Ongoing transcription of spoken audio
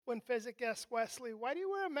when Fezzik asked Wesley, "Why do you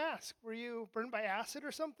wear a mask? Were you burned by acid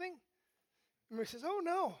or something?" And he says, "Oh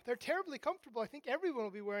no, they're terribly comfortable. I think everyone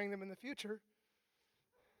will be wearing them in the future."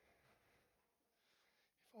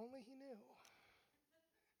 If only he knew.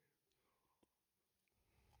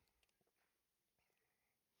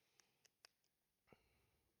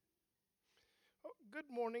 Oh, good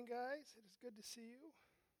morning, guys. It is good to see you.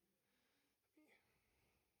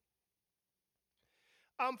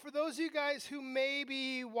 For those of you guys who may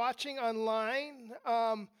be watching online,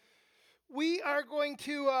 we are going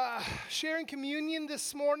to share in communion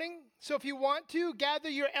this morning. So if you want to, gather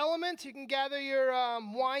your elements. You can gather your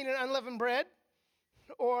wine and unleavened bread,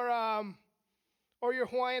 or your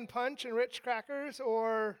Hawaiian punch and rich crackers,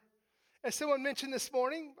 or, as someone mentioned this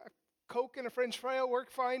morning, a Coke and a French fry will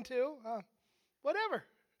work fine too. Whatever.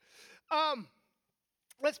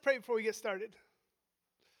 Let's pray before we get started.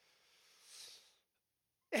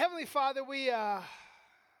 Heavenly Father, we're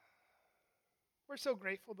so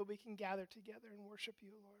grateful that we can gather together and worship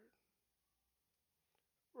you, Lord.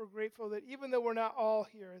 We're grateful that even though we're not all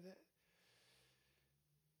here,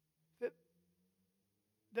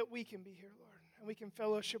 that we can be here, Lord, and we can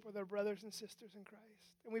fellowship with our brothers and sisters in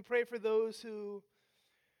Christ. And we pray for those who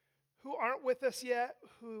aren't with us yet,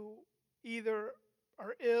 who either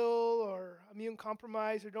are ill or immune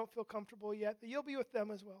compromised or don't feel comfortable yet, that you'll be with them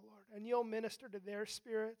as well, Lord, and you'll minister to their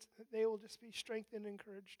spirits, that they will just be strengthened and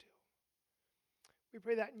encouraged too. We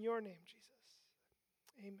pray that in your name, Jesus.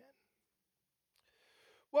 Amen.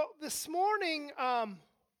 Well, this morning,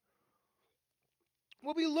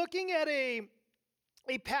 we'll be looking at a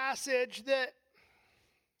passage that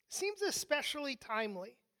seems especially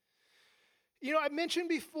timely. You know, I mentioned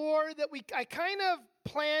before that I kind of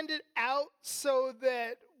planned it out so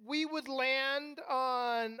that we would land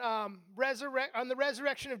on the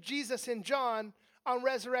resurrection of Jesus in John on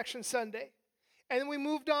Resurrection Sunday. And then we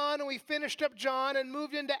moved on and we finished up John and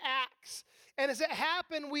moved into Acts. And as it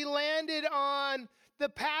happened, we landed on the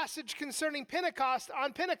passage concerning Pentecost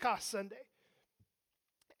on Pentecost Sunday.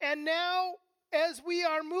 And now, as we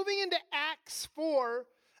are moving into Acts 4,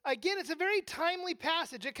 again, it's a very timely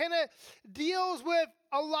passage. It kind of deals with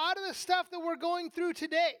a lot of the stuff that we're going through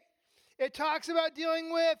today. It talks about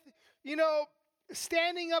dealing with,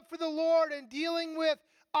 standing up for the Lord and dealing with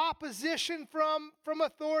opposition from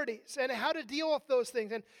authorities and how to deal with those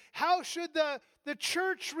things. And how should the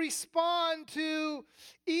church respond to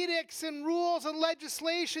edicts and rules and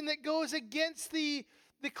legislation that goes against the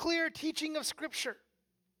clear teaching of Scripture.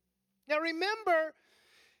 Now remember,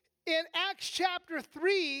 in Acts chapter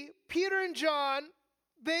 3, Peter and John,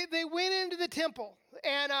 they went into the temple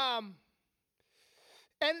and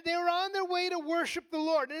they were on their way to worship the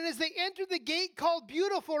Lord. And as they entered the gate called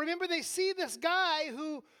Beautiful, remember they see this guy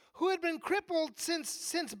who had been crippled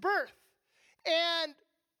since birth. And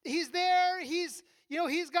he's there, he's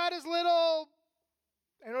got his little,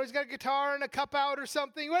 he's got a guitar and a cup out or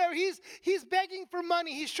something, whatever. He's begging for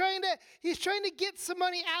money. He's trying to get some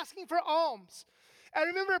money, asking for alms. And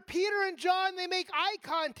remember, Peter and John, they make eye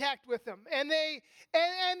contact with him, and they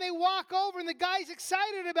walk over, and the guy's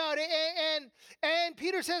excited about it. And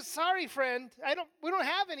Peter says, "Sorry, friend, we don't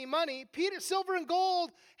have any money. Peter, silver and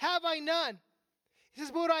gold have I none." He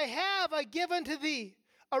says, "But what I have, I give unto thee.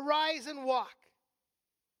 Arise and walk."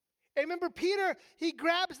 And remember, Peter, he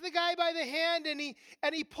grabs the guy by the hand,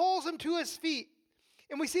 and he pulls him to his feet.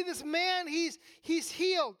 And we see this man, he's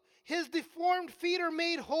healed. His deformed feet are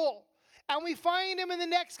made whole. And we find him in the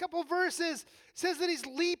next couple verses, says that he's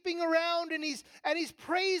leaping around and he's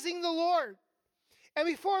praising the Lord. And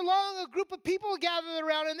before long, a group of people gathered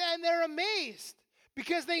around and they're amazed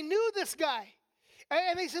because they knew this guy.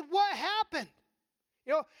 And they said, "What happened?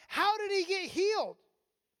 How did he get healed?"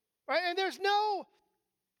 Right? And there's no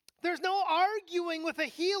arguing with a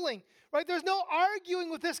healing, right? There's no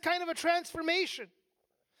arguing with this kind of a transformation.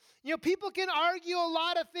 People can argue a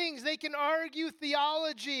lot of things. They can argue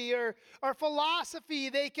theology or philosophy.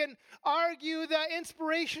 They can argue the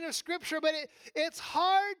inspiration of Scripture, but it's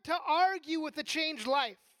hard to argue with a changed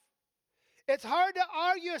life. It's hard to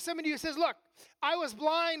argue with somebody who says, "Look, I was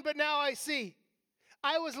blind, but now I see.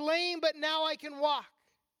 I was lame, but now I can walk."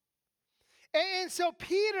 And so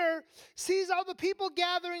Peter sees all the people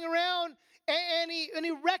gathering around, and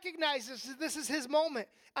he recognizes that this is his moment.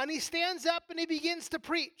 And he stands up and he begins to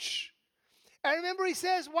preach. And remember, he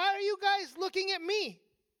says, "Why are you guys looking at me?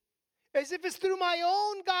 As if it's through my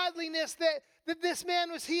own godliness that this man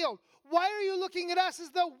was healed. Why are you looking at us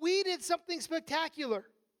as though we did something spectacular?"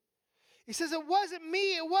 He says, "It wasn't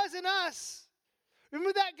me, it wasn't us.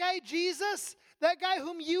 Remember that guy Jesus? That guy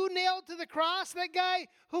whom you nailed to the cross? That guy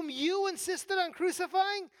whom you insisted on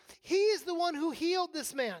crucifying? He's the one who healed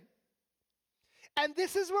this man. And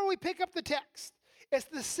this is where we pick up the text. It's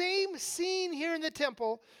the same scene here in the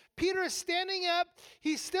temple. Peter is standing up.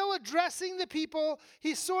 He's still addressing the people.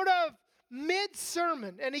 He's sort of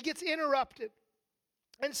mid-sermon, and he gets interrupted.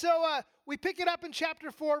 And so we pick it up in chapter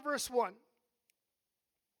 4, verse 1.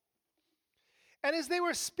 And as they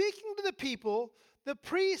were speaking to the people, the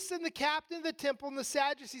priests and the captain of the temple and the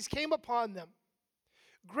Sadducees came upon them,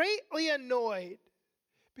 greatly annoyed,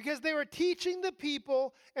 because they were teaching the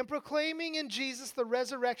people and proclaiming in Jesus the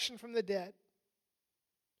resurrection from the dead.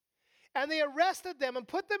 And they arrested them and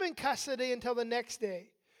put them in custody until the next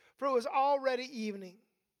day, for it was already evening.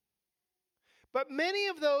 But many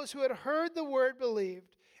of those who had heard the word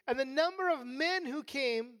believed, and the number of men who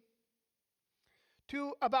came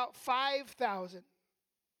to about 5,000.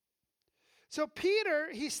 So Peter,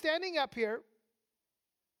 he's standing up here.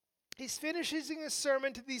 He's finishing his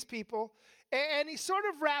sermon to these people, and he's sort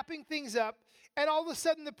of wrapping things up, and all of a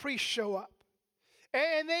sudden the priests show up.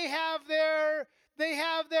 And they have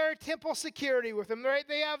their temple security with them, right?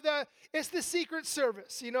 It's the Secret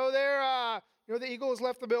Service. You know, the Eagles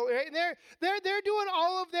left the building. Right? And they're doing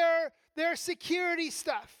all of their security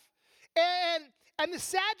stuff. And the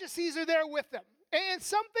Sadducees are there with them. And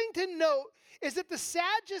something to note is that the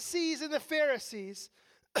Sadducees and the Pharisees,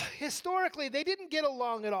 historically, they didn't get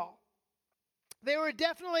along at all. They were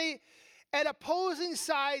definitely at opposing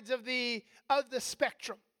sides of the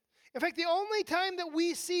spectrum. In fact, the only time that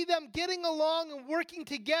we see them getting along and working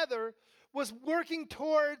together was working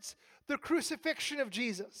towards the crucifixion of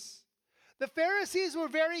Jesus. The Pharisees were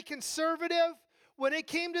very conservative when it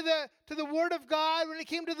came to the Word of God, when it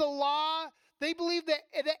came to the law. They believed that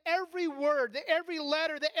every word, that every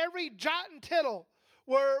letter, that every jot and tittle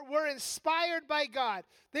were inspired by God.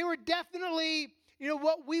 They were definitely,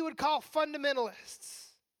 what we would call fundamentalists.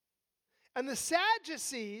 And the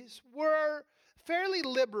Sadducees were fairly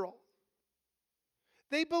liberal.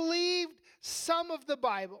 They believed some of the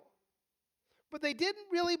Bible, but they didn't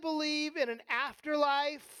really believe in an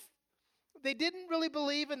afterlife. They didn't really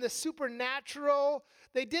believe in the supernatural.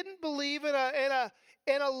 They didn't believe in a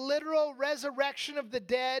literal resurrection of the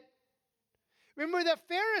dead. Remember, the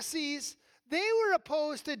Pharisees, they were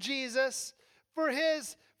opposed to Jesus for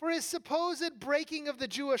his supposed breaking of the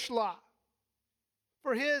Jewish law,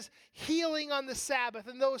 for his healing on the Sabbath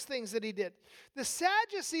and those things that he did. The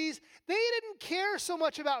Sadducees, they didn't care so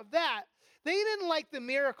much about that. They didn't like the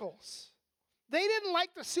miracles. They didn't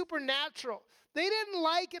like the supernatural. They didn't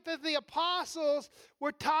like it that the apostles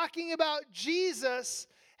were talking about Jesus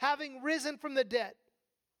having risen from the dead.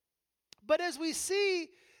 But as we see,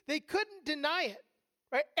 they couldn't deny it.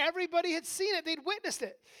 Right? Everybody had seen it. They'd witnessed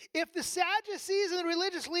it. If the Sadducees and the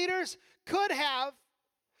religious leaders could have,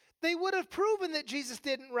 they would have proven that Jesus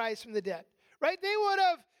didn't rise from the dead. Right? They would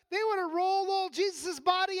have rolled old Jesus'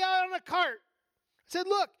 body out on a cart. Said,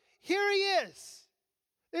 look, here he is.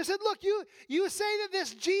 They said, look, you say that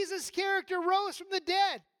this Jesus character rose from the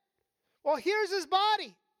dead. Well, here's his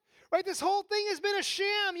body. Right? This whole thing has been a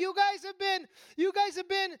sham. You guys have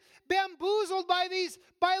been bamboozled by these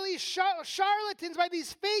charlatans, by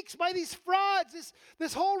these fakes, by these frauds.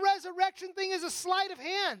 This whole resurrection thing is a sleight of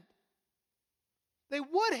hand. They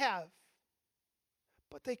would have,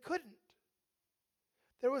 but they couldn't.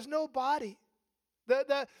 There was no body.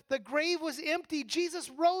 The grave was empty. Jesus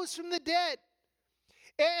rose from the dead.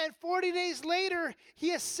 And 40 days later,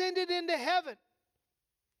 he ascended into heaven.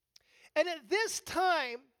 And at this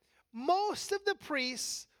time, most of the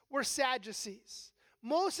priests were Sadducees.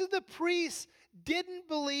 Most of the priests didn't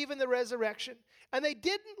believe in the resurrection. And they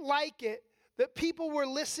didn't like it that people were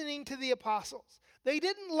listening to the apostles. They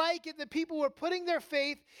didn't like it that people were putting their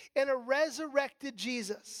faith in a resurrected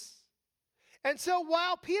Jesus. And so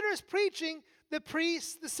while Peter's preaching, the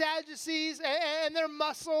priests, the Sadducees, and their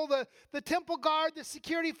muscle, the temple guard, the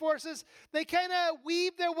security forces, they kind of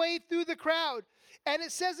weave their way through the crowd. And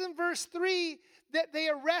it says in verse 3 that they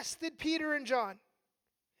arrested Peter and John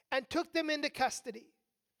and took them into custody.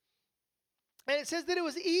 And it says that it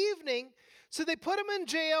was evening, so they put them in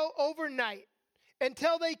jail overnight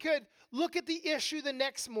until they could look at the issue the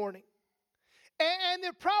next morning. And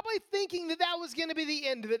they're probably thinking that was going to be the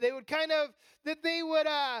end of it. They would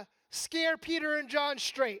scare Peter and John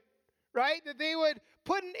straight, right? That they would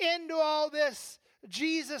put an end to all this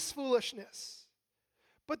Jesus foolishness.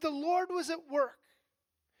 But the Lord was at work,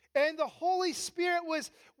 and the Holy Spirit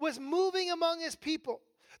was moving among his people.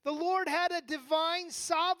 The Lord had a divine,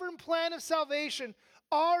 sovereign plan of salvation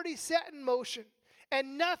already set in motion,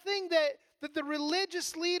 and nothing that the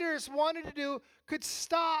religious leaders wanted to do could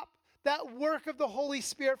stop that work of the Holy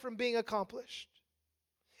Spirit from being accomplished.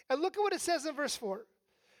 And look at what it says in verse 4.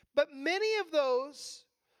 But many of those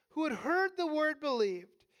who had heard the word believed,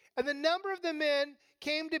 and the number of the men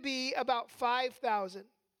came to be about 5,000.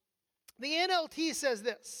 The NLT says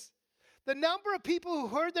this: the number of people who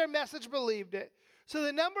heard their message believed it. So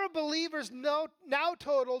the number of believers now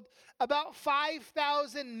totaled about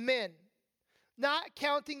 5,000 men, not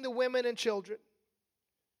counting the women and children.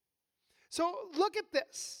 So look at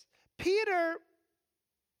this. Peter,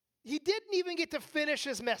 he didn't even get to finish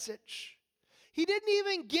his message. He didn't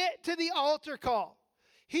even get to the altar call.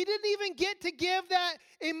 He didn't even get to give that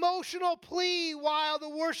emotional plea while the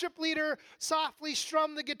worship leader softly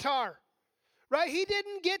strummed the guitar. Right? He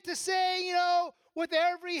didn't get to say, with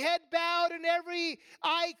every head bowed and every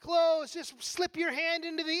eye closed, just slip your hand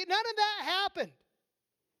into the... None of that happened.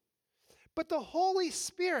 But the Holy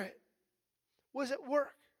Spirit was at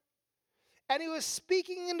work. And he was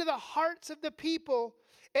speaking into the hearts of the people.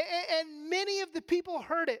 And many of the people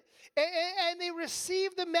heard it. And they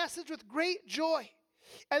received the message with great joy.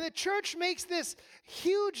 And the church makes this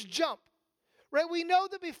huge jump. Right? We know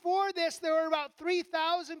that before this, there were about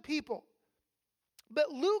 3,000 people.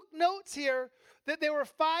 But Luke notes here that there were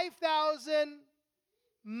 5,000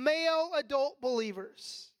 male adult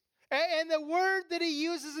believers. And the word that he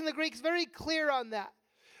uses in the Greek is very clear on that.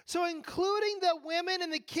 So including the women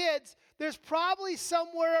and the kids, there's probably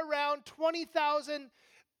somewhere around 20,000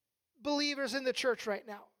 believers in the church right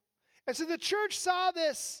now. And so the church saw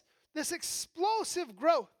this explosive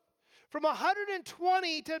growth from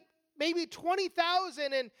 120 to maybe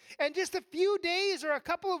 20,000 in just a few days or a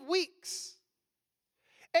couple of weeks.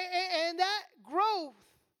 And that growth,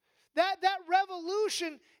 that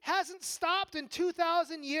revolution hasn't stopped in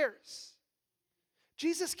 2,000 years.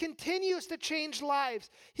 Jesus continues to change lives.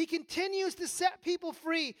 He continues to set people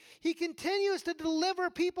free. He continues to deliver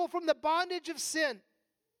people from the bondage of sin.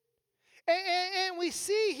 And we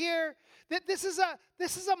see here that this is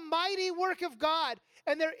a mighty work of God,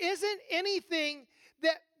 and there isn't anything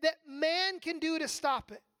that man can do to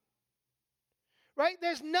stop it. Right?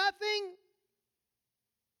 There's nothing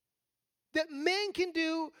that men can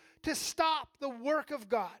do to stop the work of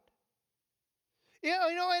God.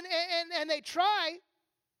 And they try.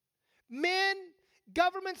 Men,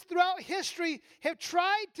 governments throughout history have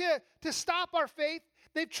tried to stop our faith.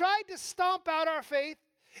 They've tried to stomp out our faith.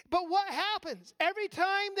 But what happens? Every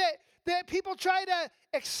time that people try to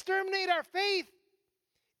exterminate our faith,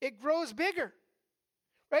 it grows bigger.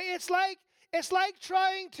 Right? It's like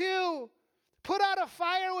trying to put out a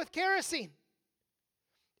fire with kerosene.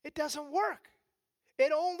 It doesn't work.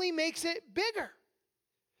 It only makes it bigger.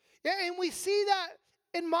 Yeah, and we see that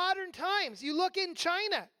in modern times. You look in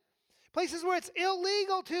China, places where it's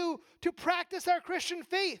illegal to practice our Christian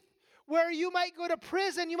faith, where you might go to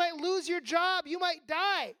prison, you might lose your job, you might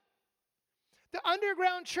die. The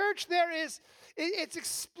underground church there it's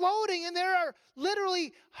exploding, and there are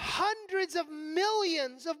literally hundreds of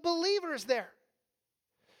millions of believers there.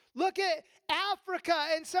 Look at Africa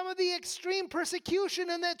and some of the extreme persecution,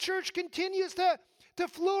 and the church continues to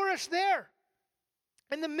flourish there.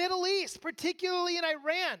 In the Middle East, particularly in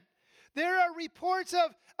Iran, there are reports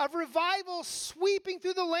of revival sweeping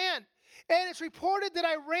through the land. And it's reported that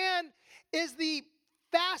Iran is the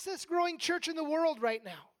fastest growing church in the world right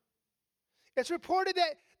now. It's reported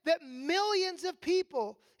that millions of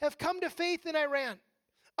people have come to faith in Iran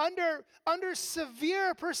under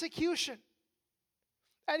severe persecution.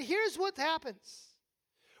 And here's what happens.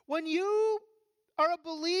 When you are a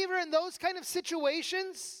believer in those kind of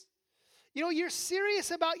situations, you're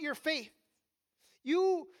serious about your faith.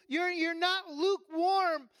 You're not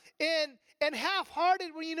lukewarm and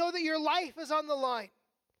half-hearted when you know that your life is on the line.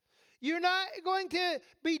 You're not going to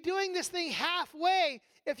be doing this thing halfway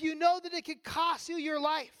if you know that it could cost you your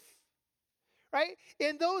life. Right?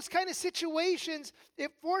 In those kind of situations,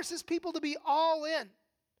 it forces people to be all in.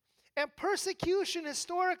 And persecution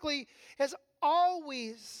historically has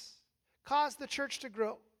always caused the church to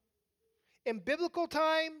grow. In biblical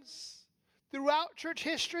times, throughout church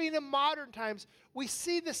history, and in modern times, we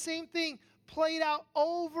see the same thing played out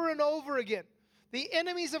over and over again. The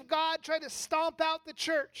enemies of God try to stomp out the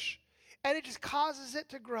church, and it just causes it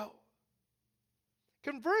to grow.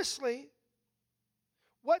 Conversely,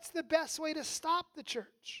 what's the best way to stop the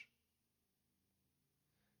church?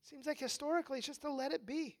 Seems like historically it's just to let it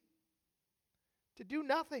be. To do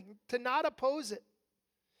nothing, to not oppose it.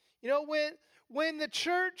 When the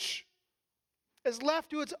church is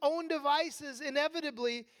left to its own devices,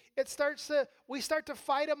 inevitably, we start to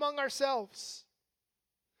fight among ourselves.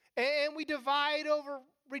 And we divide over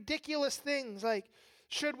ridiculous things like,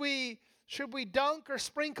 should we Should we dunk or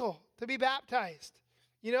sprinkle to be baptized?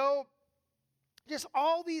 You know, just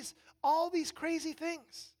all these crazy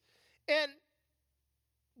things. And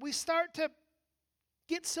we start to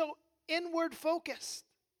get so inward focused.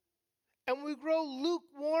 And we grow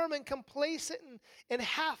lukewarm and complacent and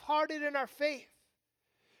half-hearted in our faith.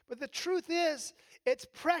 But the truth is, it's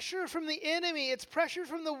pressure from the enemy, it's pressure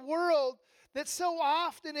from the world that so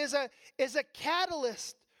often is a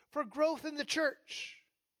catalyst for growth in the church.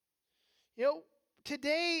 You know,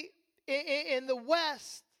 today in the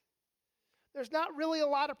West, there's not really a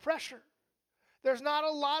lot of pressure. There's not a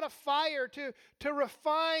lot of fire to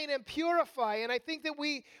refine and purify. And I think that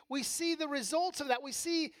we see the results of that. We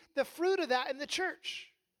see the fruit of that in the church.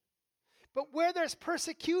 But where there's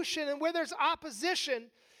persecution and where there's opposition,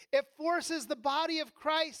 it forces the body of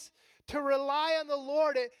Christ to rely on the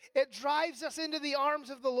Lord. It drives us into the arms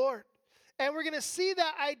of the Lord. And we're going to see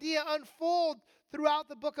that idea unfold throughout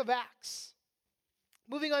the book of Acts.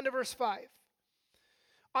 Moving on to verse 5.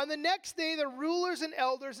 On the next day, the rulers and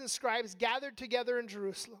elders and scribes gathered together in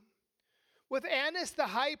Jerusalem, with Annas the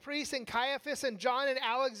high priest and Caiaphas and John and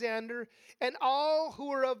Alexander and all who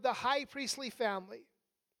were of the high priestly family.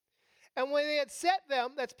 And when they had set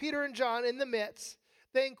them, that's Peter and John, in the midst,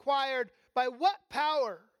 they inquired, by what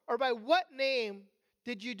power or by what name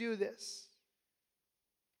did you do this?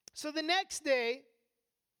 So the next day,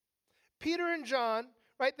 Peter and John,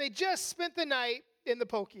 right, they just spent the night in the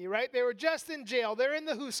pokey, right? They were just in jail. They're in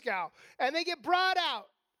the Huskow. And they get brought out.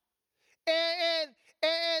 And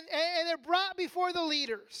they're brought before the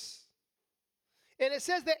leaders. And it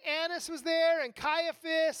says that Annas was there, and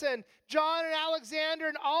Caiaphas, and John and Alexander,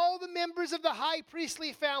 and all the members of the high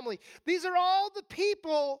priestly family. These are all the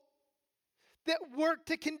people that worked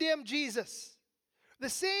to condemn Jesus. The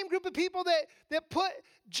same group of people that put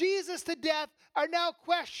Jesus to death are now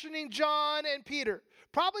questioning John and Peter,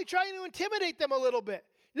 probably trying to intimidate them a little bit.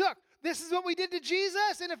 Look, this is what we did to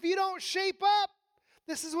Jesus, and if you don't shape up,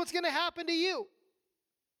 this is what's going to happen to you.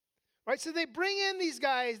 Right? So they bring in these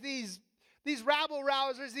guys, these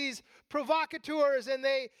rabble-rousers, these provocateurs, and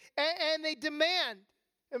they demand,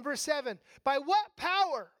 in verse 7, by what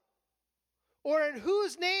power or in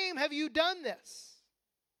whose name have you done this?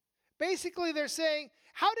 Basically, they're saying,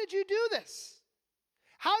 how did you do this?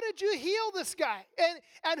 How did you heal this guy?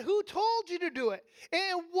 And who told you to do it?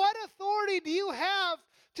 And what authority do you have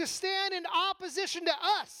to stand in opposition to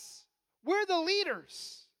us? We're the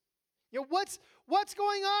leaders. You know, what's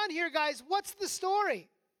going on here, guys? What's the story?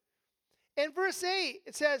 In verse 8,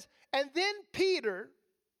 it says, and then Peter,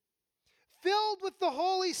 filled with the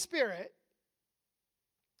Holy Spirit,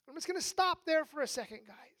 I'm just going to stop there for a second,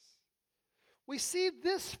 guys. We see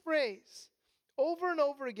this phrase over and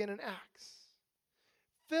over again in Acts.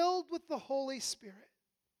 Filled with the Holy Spirit.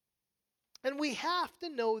 And we have to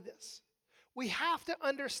know this. We have to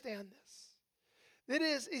understand this. It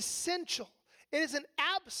is essential. It is an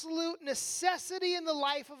absolute necessity in the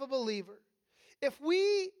life of a believer. If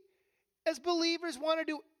we, as believers, want to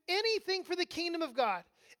do anything for the kingdom of God,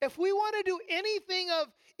 if we want to do anything of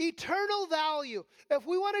eternal value, if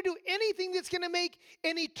we want to do anything that's going to make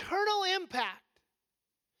an eternal impact,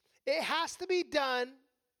 it has to be done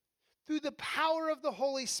through the power of the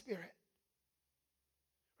Holy Spirit.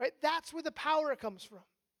 Right? That's where the power comes from.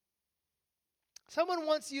 Someone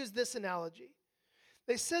once used this analogy.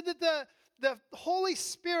 They said that the Holy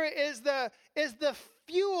Spirit is the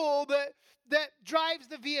fuel that drives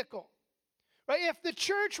the vehicle. Right? If the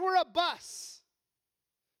church were a bus,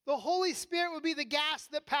 the Holy Spirit would be the gas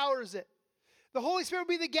that powers it. The Holy Spirit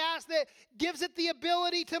would be the gas that gives it the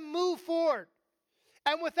ability to move forward.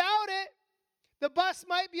 And without it, the bus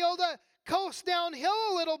might be able to coast downhill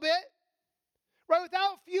a little bit. Right?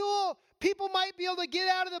 Without fuel, people might be able to get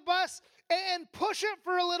out of the bus and push it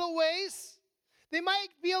for a little ways. They might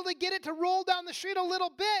be able to get it to roll down the street a little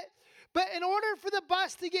bit. But in order for the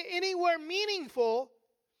bus to get anywhere meaningful,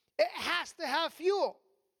 it has to have fuel.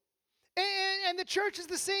 And the church is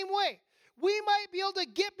the same way. We might be able to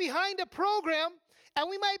get behind a program, and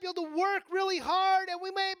we might be able to work really hard, and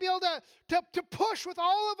we might be able to push with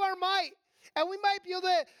all of our might, and we might be able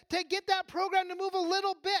to get that program to move a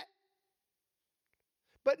little bit.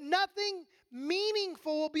 But nothing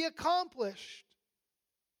meaningful will be accomplished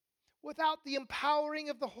without the empowering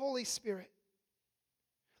of the Holy Spirit.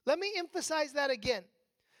 Let me emphasize that again.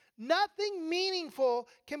 Nothing meaningful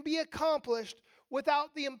can be accomplished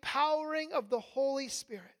without the empowering of the Holy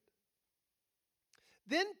Spirit.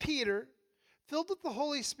 Then Peter, filled with the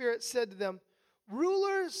Holy Spirit, said to them,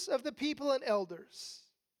 rulers of the people and elders,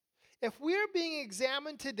 if we are being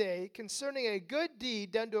examined today concerning a good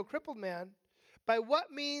deed done to a crippled man, by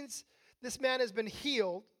what means this man has been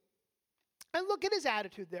healed, And look at his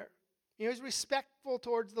attitude there. He's respectful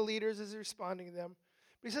towards the leaders as he's responding to them.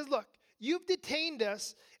 But he says, look, you've detained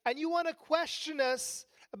us and you want to question us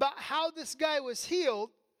about how this guy was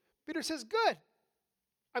healed. Peter says, good.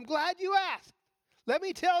 I'm glad you asked. Let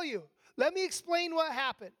me tell you. Let me explain what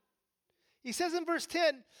happened. He says in verse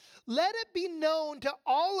 10, let it be known to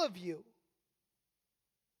all of you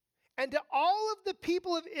and to all of the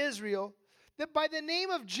people of Israel that by the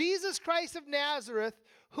name of Jesus Christ of Nazareth,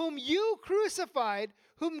 whom you crucified,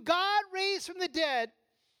 whom God raised from the dead,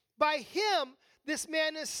 by him this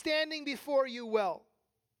man is standing before you well.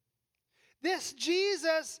 This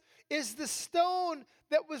Jesus is the stone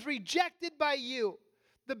that was rejected by you,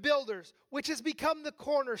 the builders, which has become the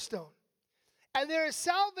cornerstone. And there is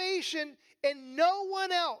salvation in no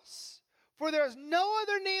one else, for there is no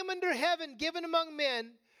other name under heaven given among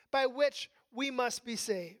men by which we must be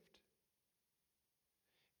saved.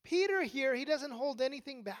 Peter here, he doesn't hold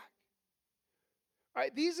anything back. All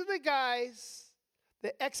right, these are the guys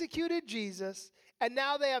that executed Jesus, and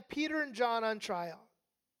now they have Peter and John on trial.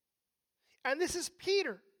 And this is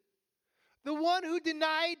Peter, the one who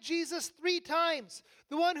denied Jesus 3 times,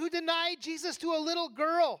 the one who denied Jesus to a little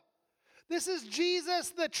girl. This is Jesus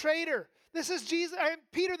the traitor. This is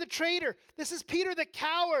Peter the traitor. This is Peter the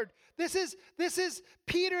coward. This is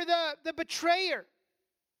Peter the betrayer.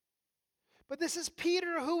 But this is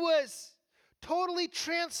Peter who was totally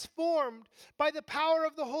transformed by the power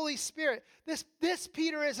of the Holy Spirit. This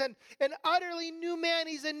Peter is an utterly new man.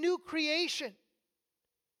 He's a new creation.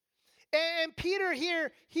 And Peter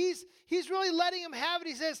here, he's really letting him have it.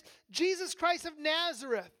 He says, Jesus Christ of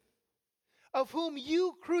Nazareth, of whom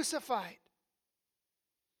you crucified.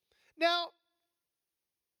 Now,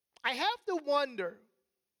 I have to wonder,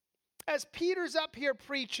 as Peter's up here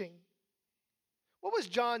preaching, what was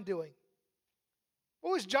John doing?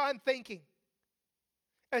 What was John thinking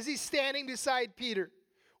as he's standing beside Peter?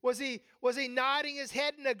 Was he nodding his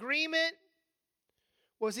head in agreement?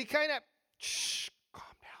 Was he kind of, shh,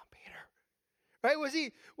 calm down, Peter? Right?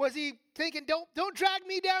 Was he thinking, don't drag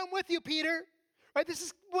me down with you, Peter? Right? This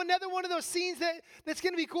is another one of those scenes that's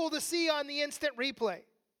going to be cool to see on the instant replay.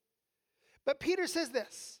 But Peter says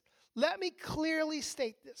this, let me clearly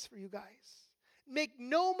state this for you guys. Make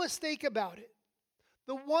no mistake about it.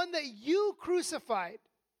 The one that you crucified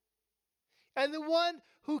and the one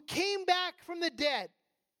who came back from the dead.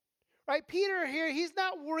 Right? Peter here, he's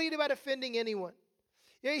not worried about offending anyone.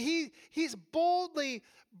 Yeah, he's boldly,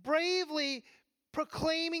 bravely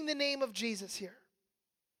proclaiming the name of Jesus here.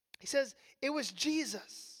 He says, it was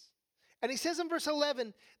Jesus. And he says in verse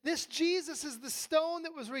 11, this Jesus is the stone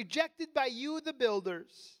that was rejected by you, the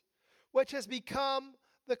builders, which has become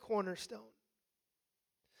the cornerstone.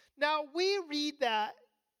 Now, we read that,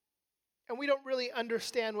 and we don't really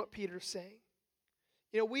understand what Peter's saying.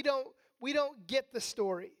 We don't get the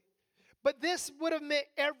story. But this would have meant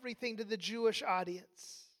everything to the Jewish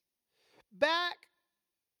audience. Back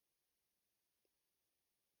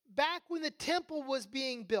when the temple was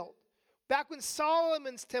being built, back when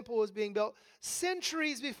Solomon's temple was being built,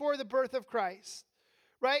 centuries before the birth of Christ,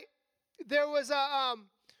 right? There was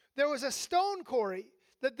a stone quarry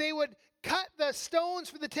that they would cut the stones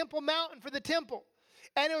for the Temple Mountain for the temple.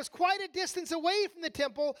 And it was quite a distance away from the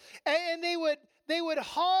temple, and they would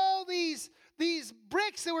haul these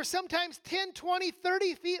bricks that were sometimes 10, 20,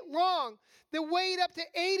 30 feet long that weighed up to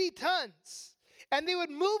 80 tons. And they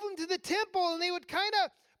would move them to the temple, and they would kind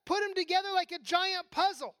of put them together like a giant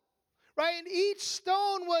puzzle, right? And each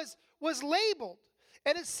stone was labeled.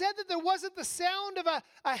 And it said that there wasn't the sound of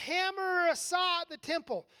a hammer or a saw at the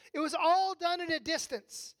temple. It was all done at a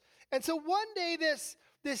distance. And so one day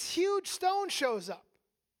this huge stone shows up.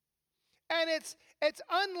 And it's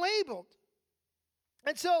unlabeled.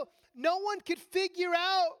 And so no one could figure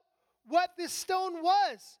out what this stone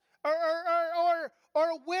was or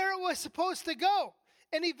where it was supposed to go.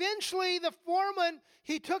 And eventually the foreman,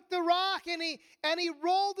 he took the rock and he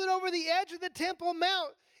rolled it over the edge of the Temple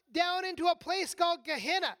Mount down into a place called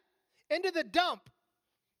Gehenna, into the dump.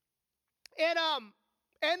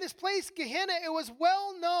 And this place, Gehenna, it was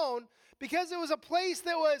well known because it was a place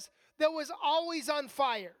that was always on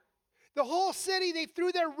fire. The whole city, they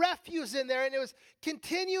threw their refuse in there, and it was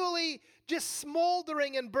continually just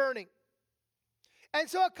smoldering and burning. And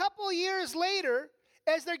so a couple of years later,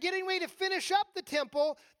 as they're getting ready to finish up the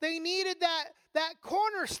temple, they needed that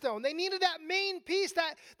cornerstone. They needed that main piece,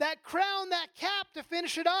 that crown, that cap to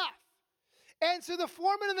finish it off. And so the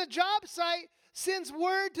foreman on the job site sends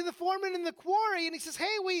word to the foreman in the quarry, and he says,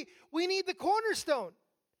 hey, we need the cornerstone.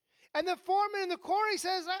 And the foreman in the quarry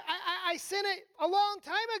says, I sent it a long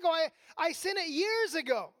time ago. I sent it years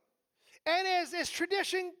ago. And as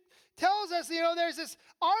tradition tells us, there's this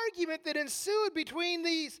argument that ensued between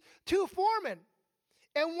these two foremen.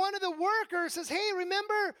 And one of the workers says, hey,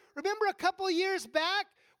 remember a couple of years back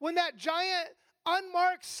when that giant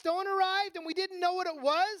unmarked stone arrived and we didn't know what it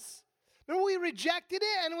was? Remember we rejected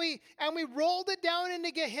it and we rolled it down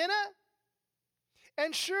into Gehenna?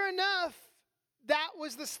 And sure enough, that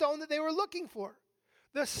was the stone that they were looking for.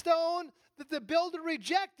 The stone that the builder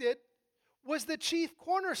rejected was the chief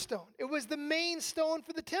cornerstone. It was the main stone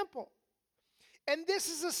for the temple. And this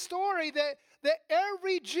is a story that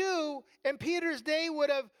every Jew in Peter's day would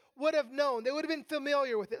have known. They would have been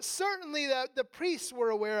familiar with it. Certainly the priests were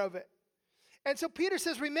aware of it. And so Peter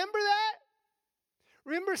says, remember that?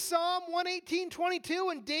 Remember Psalm 118:22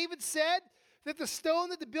 when David said that the stone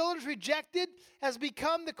that the builders rejected has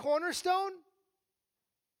become the cornerstone?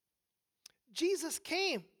 Jesus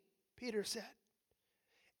came, Peter said.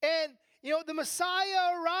 And, the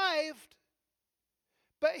Messiah arrived,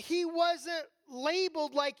 but he wasn't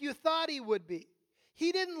labeled like you thought he would be.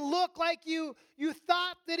 He didn't look like you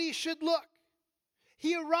thought that he should look.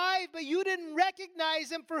 He arrived, but you didn't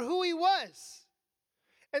recognize him for who he was.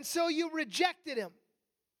 And so you rejected him.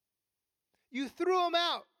 You threw him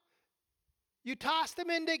out. You tossed him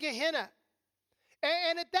into Gehenna.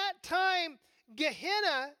 And at that time,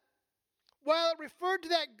 Gehenna, while it referred to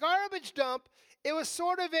that garbage dump, it was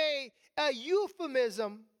sort of a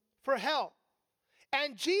euphemism for hell.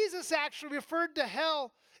 And Jesus actually referred to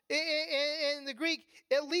hell in the Greek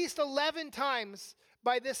at least 11 times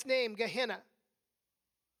by this name, Gehenna.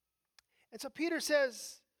 And so Peter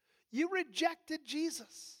says, you rejected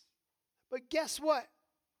Jesus. But guess what?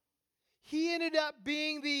 He ended up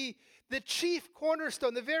being the chief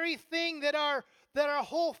cornerstone, the very thing that our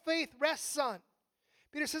whole faith rests on.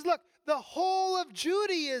 Peter says, look, the whole of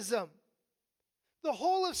Judaism, the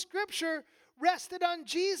whole of Scripture rested on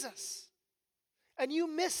Jesus. And you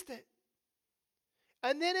missed it.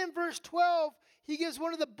 And then in verse 12, he gives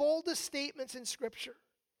one of the boldest statements in Scripture.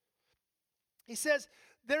 He says,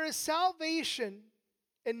 there is salvation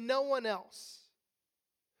in no one else.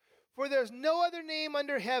 For there's no other name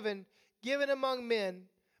under heaven given among men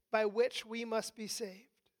by which we must be saved.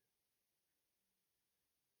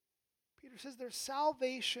 Peter says there's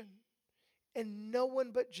salvation in no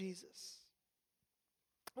one but Jesus.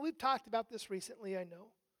 We've talked about this recently, I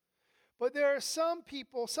know. But there are some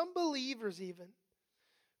people, some believers even,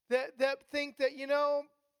 that think that,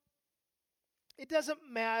 it doesn't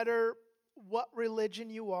matter what religion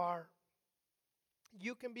you are.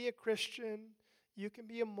 You can be a Christian, you can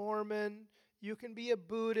be a Mormon, you can be a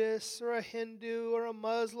Buddhist or a Hindu or a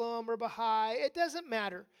Muslim or Baha'i. It doesn't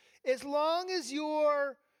matter. As long as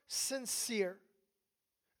you're sincere,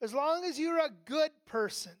 as long as you're a good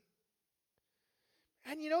person.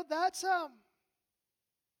 And that's a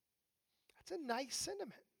nice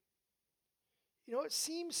sentiment. It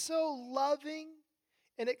seems so loving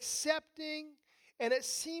and accepting, and it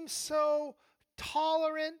seems so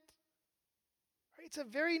tolerant. Right? It's a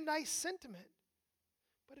very nice sentiment,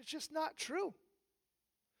 but it's just not true.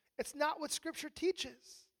 It's not what Scripture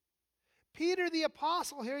teaches. Peter the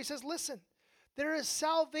apostle here, he says, listen, there is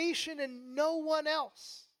salvation in no one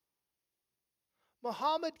else.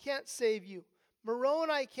 Muhammad can't save you.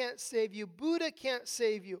 Moroni can't save you. Buddha can't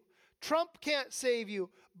save you. Trump can't save you.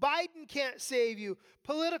 Biden can't save you.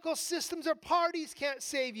 Political systems or parties can't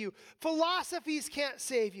save you. Philosophies can't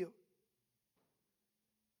save you.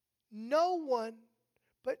 No one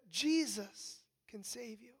but Jesus can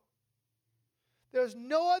save you. There's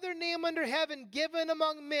no other name under heaven given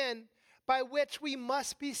among men by which we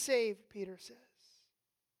must be saved, Peter says.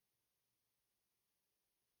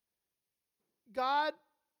 God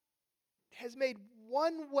has made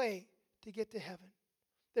one way to get to heaven.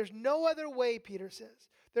 There's no other way, Peter says.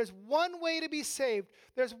 There's one way to be saved.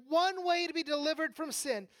 There's one way to be delivered from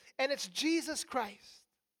sin, and it's Jesus Christ.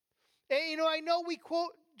 And I know we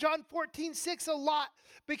quote John 14:6 a lot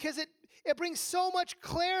because it brings so much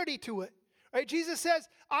clarity to it. Right? Jesus says,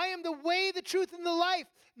 I am the way, the truth, and the life.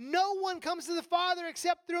 No one comes to the Father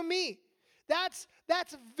except through me. That's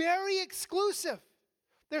very exclusive.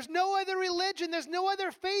 There's no other religion. There's no other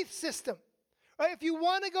faith system. Right? If you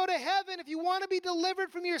want to go to heaven, if you want to be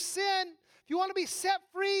delivered from your sin, if you want to be set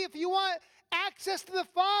free, if you want access to the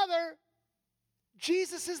Father,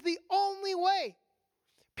 Jesus is the only way.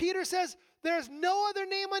 Peter says there's no other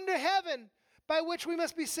name under heaven by which we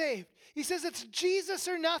must be saved. He says it's Jesus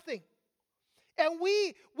or nothing. And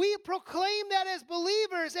we proclaim that as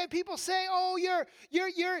believers, and people say, "Oh,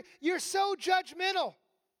 you're so judgmental."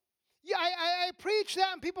 Yeah, I preach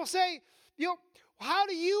that, and people say, how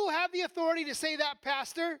do you have the authority to say that,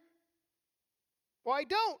 Pastor? Well, I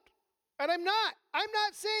don't. And I'm not. I'm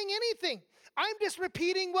not saying anything. I'm just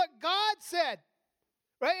repeating what God said.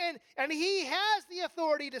 Right? And he has the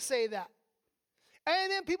authority to say that.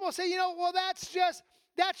 And then people say, well, that's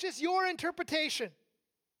just your interpretation.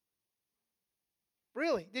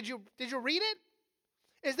 Really? Did you read it?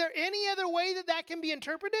 Is there any other way that can be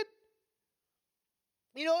interpreted?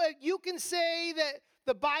 You can say that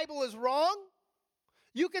the Bible is wrong.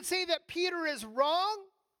 You could say that Peter is wrong.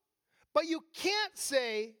 But you can't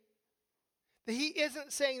say that he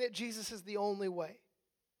isn't saying that Jesus is the only way.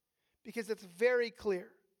 Because it's very clear.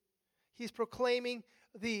 He's proclaiming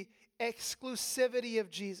the exclusivity of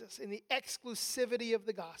Jesus and the exclusivity of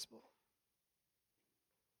the gospel.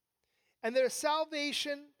 And there is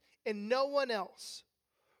salvation in no one else,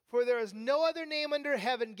 for there is no other name under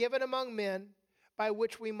heaven given among men by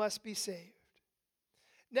which we must be saved.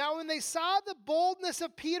 Now when they saw the boldness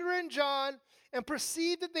of Peter and John and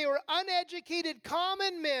perceived that they were uneducated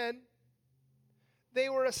common men, they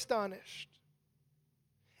were astonished.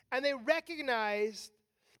 And they recognized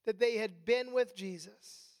that they had been with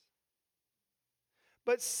Jesus.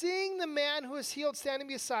 But seeing the man who was healed standing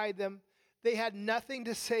beside them, they had nothing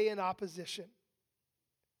to say in opposition.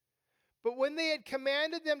 But when they had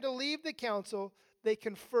commanded them to leave the council, they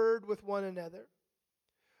conferred with one another.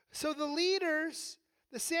 So the leaders,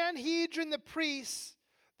 the Sanhedrin, the priests,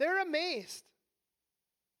 they're amazed.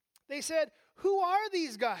 They said, "Who are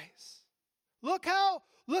these guys? Look how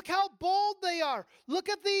bold they are. Look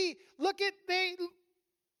at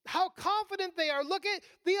how confident they are. Look at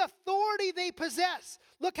the authority they possess.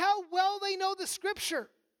 Look how well they know the scripture."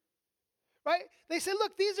 Right? They said,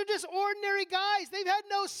 look, these are just ordinary guys. They've had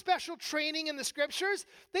no special training in the scriptures.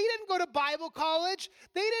 They didn't go to Bible college.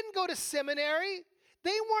 They didn't go to seminary. They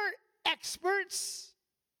weren't experts.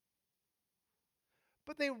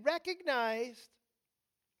 But they recognized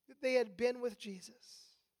that they had been with Jesus.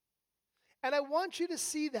 And I want you to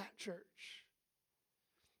see that, church.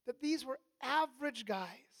 That these were average guys.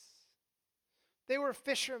 They were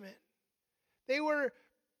fishermen. They were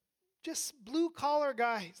just blue-collar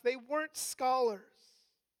guys. They weren't scholars.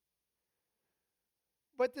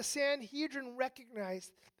 But the Sanhedrin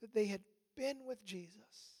recognized that they had been with Jesus.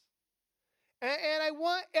 And I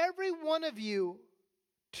want every one of you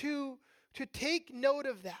to take note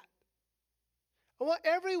of that. I want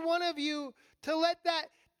every one of you to let that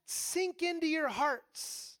sink into your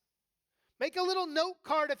hearts. Make a little note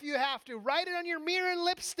card if you have to. Write it on your mirror and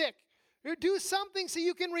lipstick. Or do something so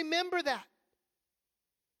you can remember that.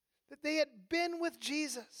 That they had been with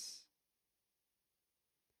Jesus.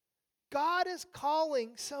 God is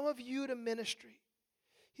calling some of you to ministry.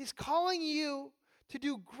 He's calling you to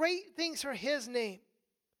do great things for His name.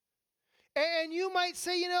 And you might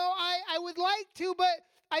say, I would like to, but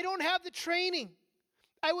I don't have the training.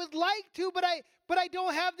 I would like to, but I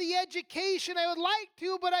don't have the education. I would like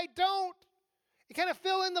to, but I don't. You kind of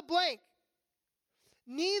fill in the blank.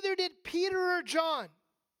 Neither did Peter or John.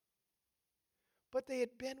 But they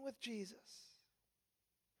had been with Jesus.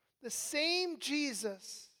 The same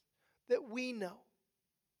Jesus that we know.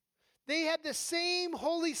 They had the same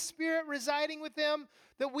Holy Spirit residing with them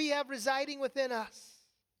that we have residing within us.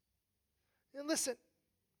 And listen,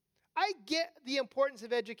 I get the importance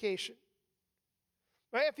of education.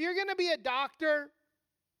 Right? If you're going to be a doctor,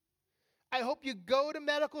 I hope you go to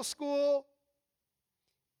medical school.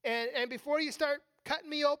 And before you start cutting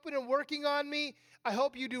me open and working on me, I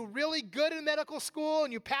hope you do really good in medical school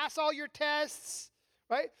and you pass all your tests,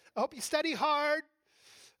 right? I hope you study hard.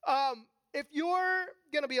 If you're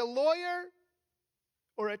going to be a lawyer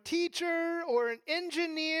or a teacher or an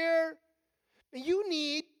engineer, you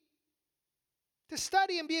need to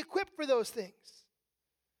study and be equipped for those things.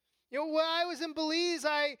 When I was in Belize,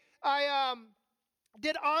 I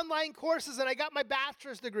did online courses and I got my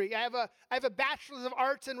bachelor's degree. I have a bachelor's of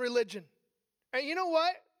arts in religion. And you know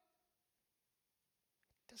what?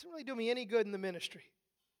 It doesn't really do me any good in the ministry.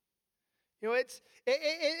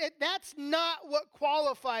 That's not what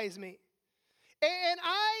qualifies me. And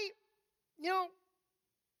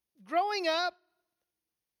growing up,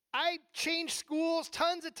 I changed schools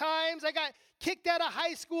tons of times. I got kicked out of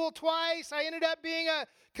high school twice. I ended up being a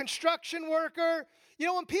construction worker.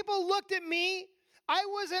 When people looked at me, I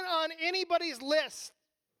wasn't on anybody's list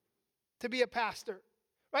to be a pastor.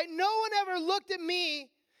 Right? No one ever looked at me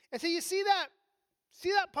and said, you see that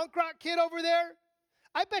punk rock kid over there?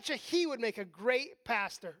 I bet you he would make a great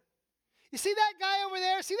pastor. You see that guy over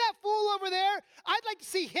there? See that fool over there? I'd like to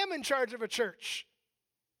see him in charge of a church.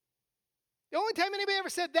 The only time anybody ever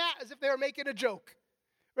said that is if they were making a joke.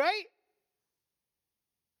 Right?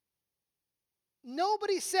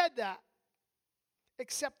 Nobody said that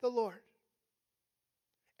except the Lord.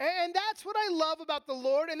 And that's what I love about the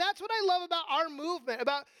Lord, and that's what I love about our movement,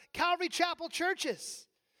 about Calvary Chapel churches,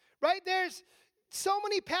 right? There's so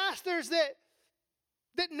many pastors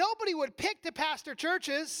that nobody would pick to pastor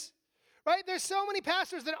churches, right? There's so many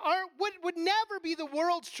pastors that would never be the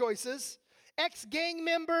world's choices, ex-gang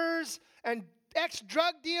members and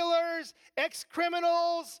ex-drug dealers,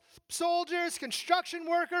 ex-criminals, soldiers, construction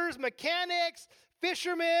workers, mechanics,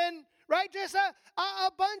 fishermen, right? Just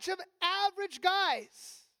a bunch of average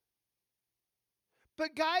guys.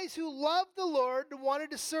 But guys who loved the Lord and wanted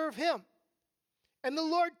to serve him. And the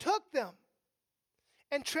Lord took them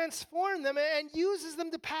and transformed them and uses them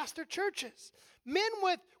to pastor churches. Men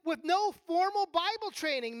with no formal Bible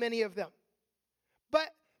training, many of them. But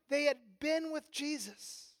they had been with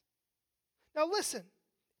Jesus. Now listen,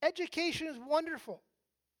 education is wonderful.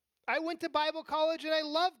 I went to Bible college and I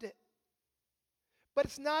loved it. But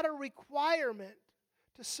it's not a requirement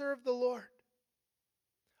to serve the Lord.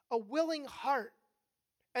 A willing heart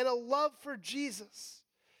and a love for Jesus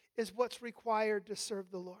is what's required to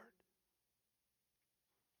serve the Lord.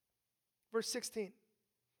 Verse 16.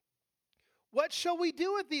 What shall we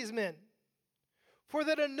do with these men? For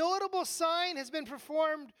that a notable sign has been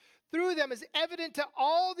performed through them is evident to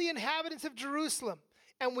all the inhabitants of Jerusalem,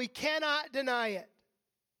 and we cannot deny it.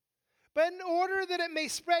 But in order that it may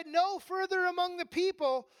spread no further among the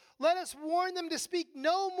people, let us warn them to speak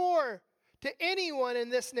no more to anyone in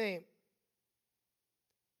this name.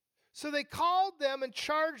 So they called them and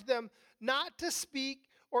charged them not to speak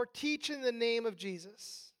or teach in the name of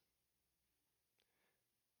Jesus.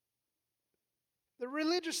 The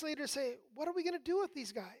religious leaders say, what are we going to do with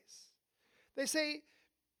these guys? They say,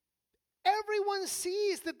 everyone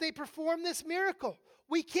sees that they perform this miracle.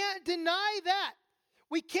 We can't deny that.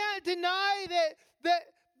 We can't deny that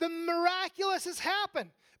the miraculous has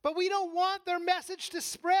happened, but we don't want their message to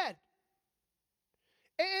spread.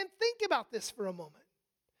 And think about this for a moment.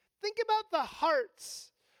 Think about the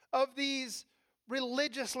hearts of these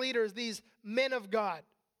religious leaders, these men of God.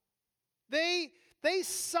 They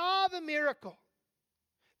saw the miracle.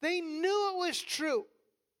 They knew it was true.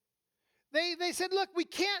 They said, look, we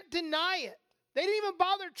can't deny it. They didn't even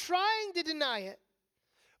bother trying to deny it.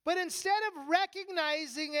 But instead of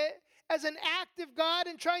recognizing it as an act of God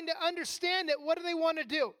and trying to understand it, what do they want to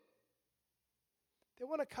do? They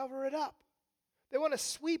want to cover it up. They want to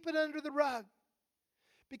sweep it under the rug.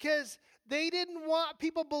 Because they didn't want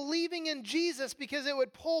people believing in Jesus because it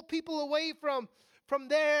would pull people away from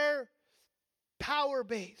their power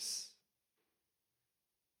base.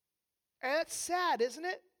 And that's sad, isn't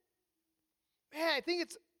it? Man, I think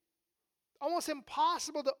it's almost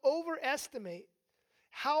impossible to overestimate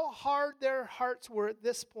how hard their hearts were at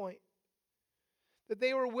this point. That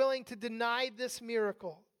they were willing to deny this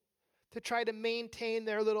miracle to try to maintain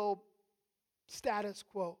their little status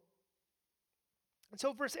quo. And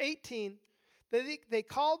so verse 18, they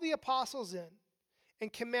call the apostles in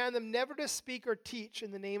and command them never to speak or teach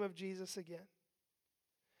in the name of Jesus again.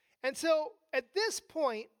 And so at this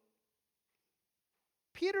point,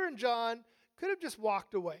 Peter and John could have just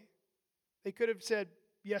walked away. They could have said,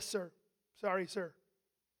 yes, sir. Sorry, sir.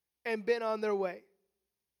 And been on their way.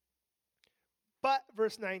 But,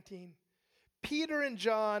 verse 19, Peter and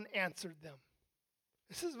John answered them.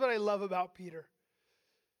 This is what I love about Peter.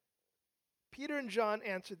 Peter and John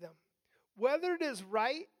answered them. Whether it is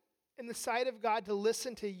right in the sight of God to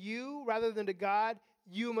listen to you rather than to God,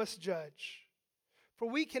 you must judge. For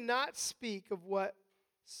we cannot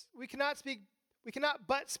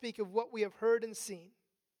but speak of what we have heard and seen.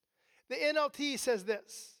 The NLT says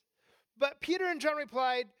this. But Peter and John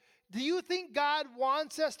replied, do you think God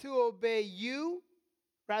wants us to obey you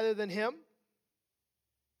rather than him?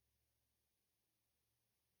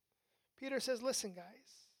 Peter says, listen, guys,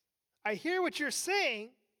 I hear what you're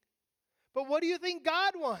saying, but what do you think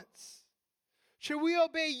God wants? Should we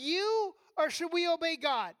obey you or should we obey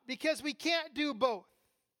God? Because we can't do both.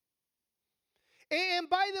 And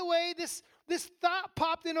by the way, this thought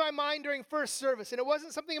popped into my mind during first service, and it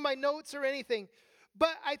wasn't something in my notes or anything,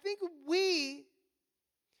 but I think we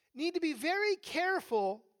need to be very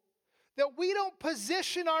careful that we don't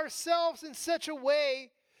position ourselves in such a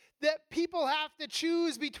way that people have to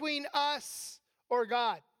choose between us or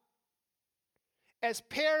God. As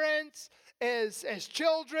parents, as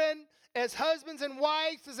children, as husbands and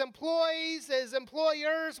wives, as employees, as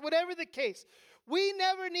employers, whatever the case. We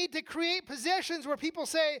never need to create positions where people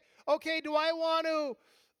say, okay, do I want to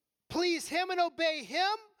please him and obey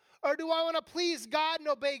him, or do I want to please God and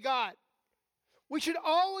obey God? We should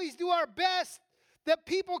always do our best that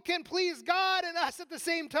people can please God and us at the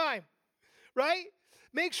same time, right?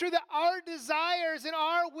 Make sure that our desires and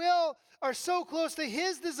our will are so close to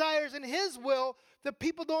His desires and His will that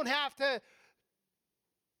people don't have to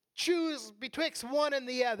choose betwixt one and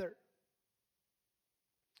the other.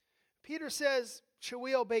 Peter says, should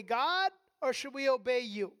we obey God or should we obey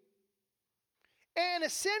you? And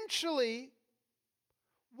essentially,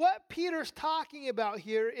 what Peter's talking about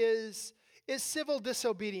here is civil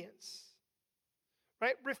disobedience,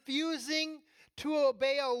 right? Refusing to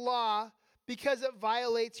obey a law because it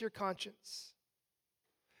violates your conscience.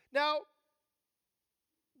 Now,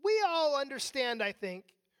 we all understand, I think,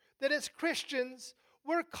 that as Christians,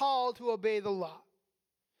 we're called to obey the law.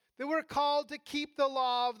 That we're called to keep the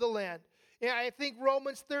law of the land. And I think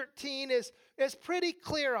Romans 13 is pretty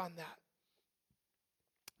clear on that.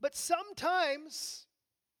 But sometimes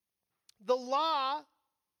the law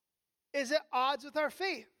is at odds with our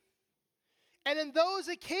faith. And in those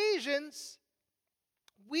occasions,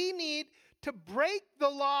 we need to break the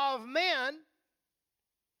law of man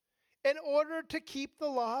in order to keep the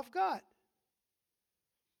law of God.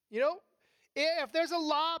 You know, if there's a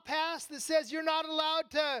law passed that says you're not allowed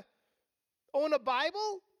to own a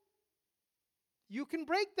Bible, you can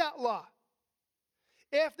break that law.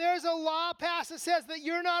 If there's a law passed that says that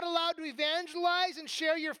you're not allowed to evangelize and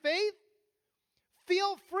share your faith,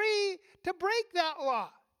 feel free to break that law.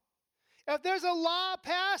 If there's a law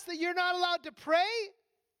passed that you're not allowed to pray,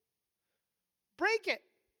 break it.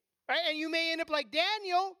 Right? And you may end up like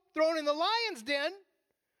Daniel, thrown in the lion's den.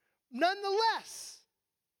 Nonetheless,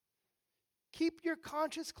 keep your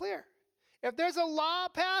conscience clear. If there's a law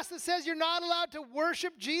passed that says you're not allowed to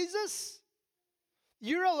worship Jesus,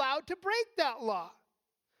 you're allowed to break that law.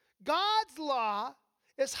 God's law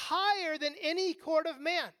is higher than any court of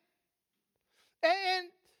man. And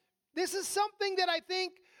this is something that I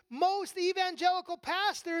think most evangelical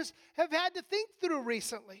pastors have had to think through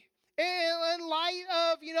recently. In light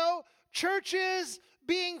of, churches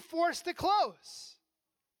being forced to close.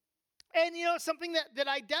 And, something that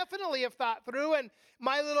I definitely have thought through, and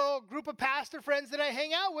my little group of pastor friends that I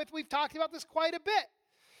hang out with, we've talked about this quite a bit.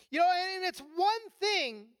 And it's one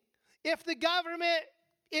thing if the government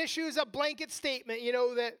issues a blanket statement,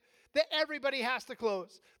 that everybody has to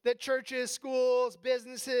close. That churches, schools,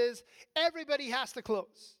 businesses, everybody has to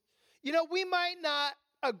close. We might not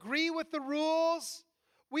agree with the rules.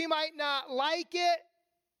 We might not like it.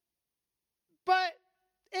 But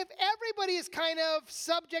if everybody is kind of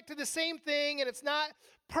subject to the same thing and it's not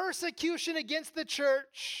persecution against the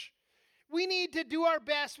church, we need to do our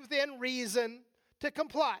best within reason to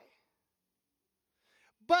comply.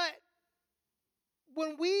 But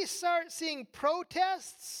when we start seeing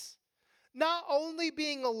protests not only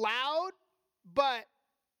being allowed, but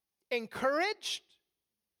encouraged,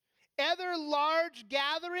 other large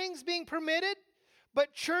gatherings being permitted,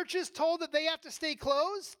 but churches told that they have to stay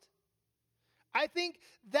closed, I think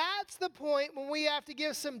that's the point when we have to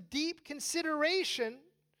give some deep consideration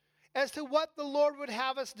as to what the Lord would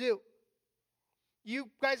have us do. You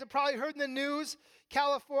guys have probably heard in the news,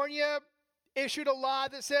 California issued a law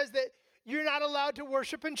that says that you're not allowed to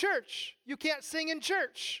worship in church. You can't sing in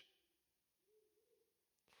church.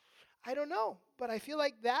 I don't know, but I feel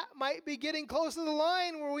like that might be getting close to the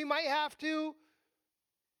line where we might have to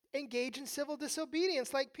engage in civil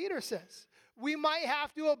disobedience, like Peter says. We might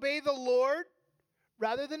have to obey the Lord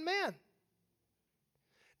rather than man.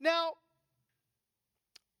 Now,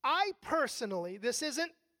 I personally, this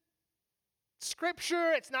isn't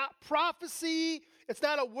scripture, it's not prophecy, it's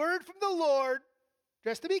not a word from the Lord.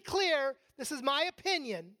 Just to be clear, this is my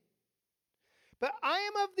opinion. But I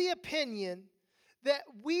am of the opinion that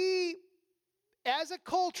we, as a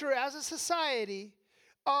culture, as a society,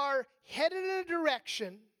 are headed in a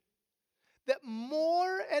direction that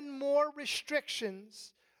more and more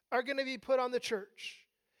restrictions are going to be put on the church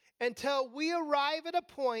until we arrive at a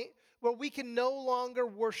point where we can no longer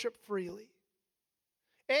worship freely.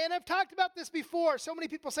 And I've talked about this before. So many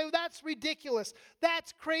people say, well, that's ridiculous.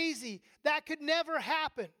 That's crazy. That could never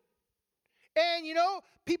happen. And,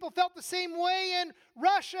 people felt the same way in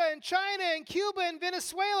Russia and China and Cuba and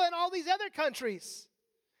Venezuela and all these other countries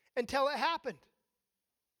until it happened.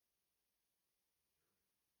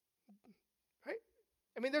 Right?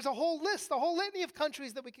 I mean, there's a whole list, a whole litany of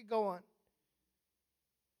countries that we could go on.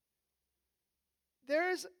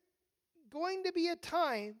 There's going to be a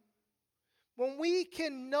time when we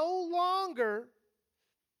can no longer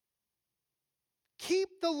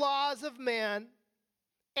keep the laws of man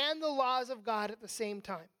and the laws of God at the same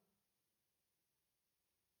time.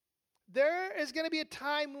 There is going to be a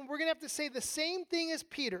time when we're going to have to say the same thing as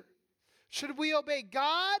Peter. Should we obey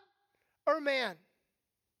God or man?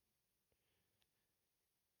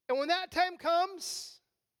 And when that time comes,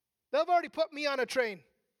 They've already put me on a train.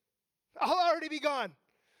 I'll already be gone.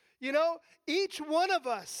 You know, each one of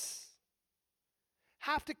us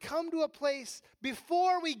have to come to a place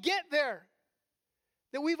before we get there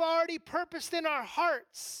that we've already purposed in our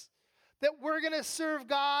hearts that we're going to serve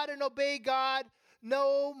God and obey God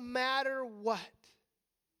no matter what.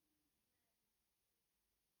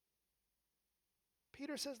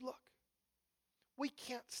 Peter says, look, we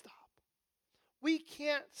can't stop. We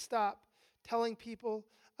can't stop telling people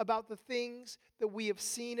about the things that we have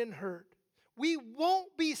seen and heard. We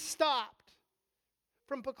won't be stopped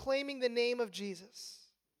from proclaiming the name of Jesus.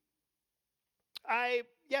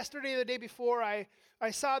 Yesterday or the day before, I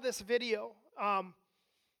saw this video.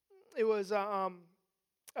 It was a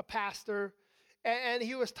pastor, and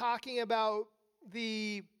he was talking about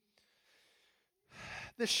the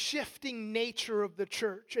shifting nature of the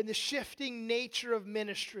church and the shifting nature of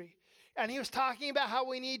ministry. And he was talking about how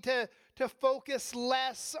we need to focus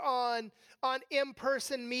less on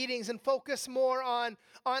in-person meetings and focus more on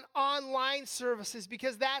online services,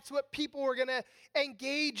 because that's what people are going to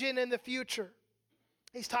engage in the future.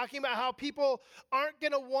 He's talking about how people aren't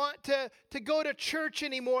going to want to go to church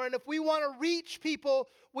anymore. And if we want to reach people,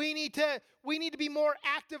 we need to be more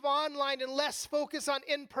active online and less focus on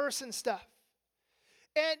in-person stuff.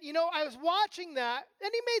 And, you know, I was watching that,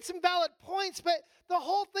 and he made some valid points, but the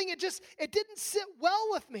whole thing, it didn't sit well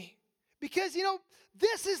with me. Because, you know,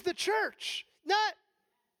 this is the church. Not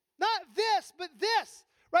this, but this,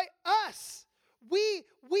 right? Us. We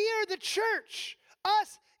are the church.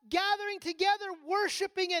 Us gathering together,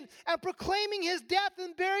 worshiping and proclaiming his death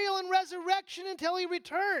and burial and resurrection until he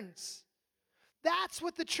returns. That's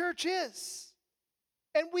what the church is.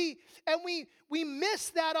 And we miss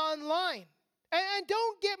that online. And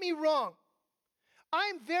don't get me wrong.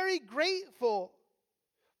 I'm very grateful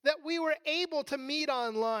that we were able to meet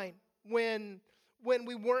online when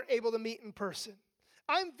we weren't able to meet in person.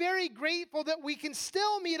 I'm very grateful that we can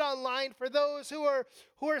still meet online for those who are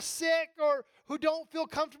sick or who don't feel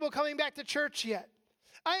comfortable coming back to church yet.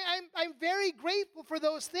 I'm very grateful for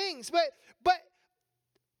those things, but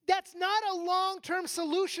that's not a long-term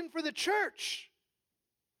solution for the church.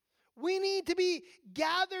 We need to be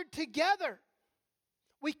gathered together.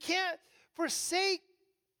 We can't forsake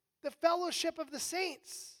the fellowship of the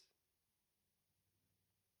saints.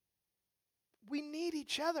 We need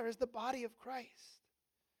each other as the body of Christ.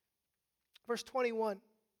 Verse 21.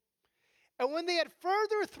 And when they had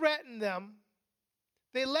further threatened them,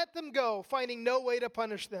 they let them go, finding no way to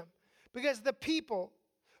punish them, because the people,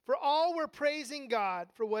 for all were praising God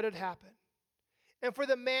for what had happened. And for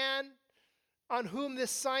the man on whom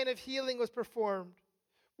this sign of healing was performed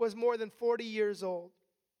was more than 40 years old.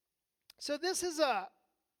 So this is a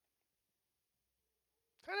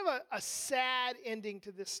kind of a sad ending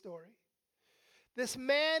to this story. This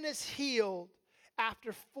man is healed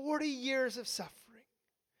after 40 years of suffering.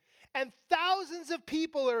 And thousands of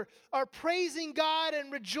people are praising God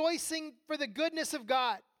and rejoicing for the goodness of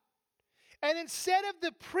God. And instead of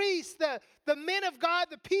the priests, the men of God,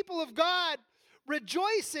 the people of God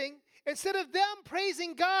rejoicing, instead of them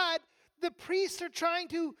praising God, the priests are trying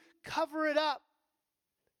to cover it up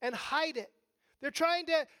and hide it. They're trying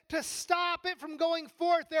to stop it from going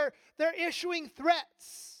forth. They're issuing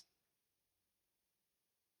threats.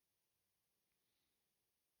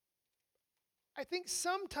 I think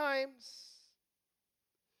sometimes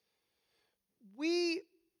we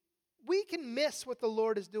can miss what the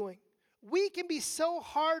Lord is doing. We can be so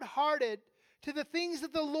hard-hearted to the things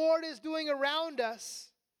that the Lord is doing around us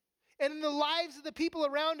and in the lives of the people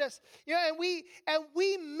around us, you know, and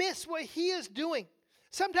we miss what he is doing.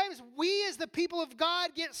 Sometimes we as the people of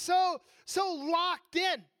God get so locked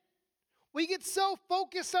in. We get so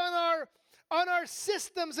focused on our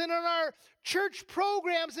systems and on our church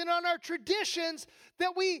programs and on our traditions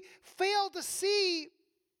that we fail to see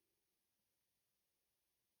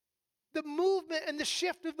the movement and the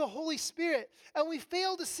shift of the Holy Spirit. And we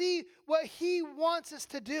fail to see what he wants us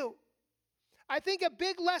to do. I think a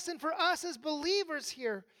big lesson for us as believers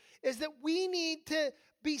here is that we need to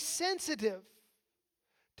be sensitive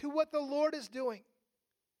to what the Lord is doing.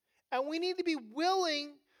 And we need to be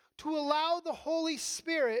willing to allow the Holy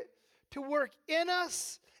Spirit to work in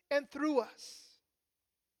us and through us.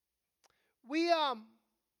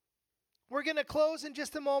 We're going to close in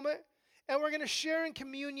just a moment, and we're going to share in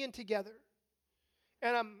communion together.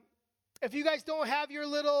 And if you guys don't have your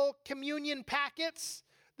little communion packets,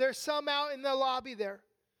 there's some out in the lobby there.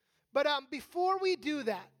 But before we do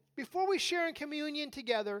that, before we share in communion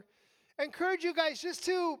together, I encourage you guys just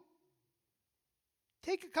to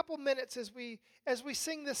take a couple minutes as we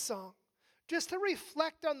sing this song, just to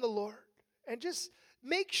reflect on the Lord and just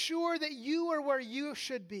Make sure that you are where you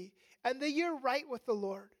should be and that you're right with the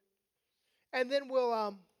Lord. And then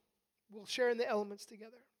we'll share in the elements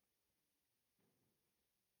together.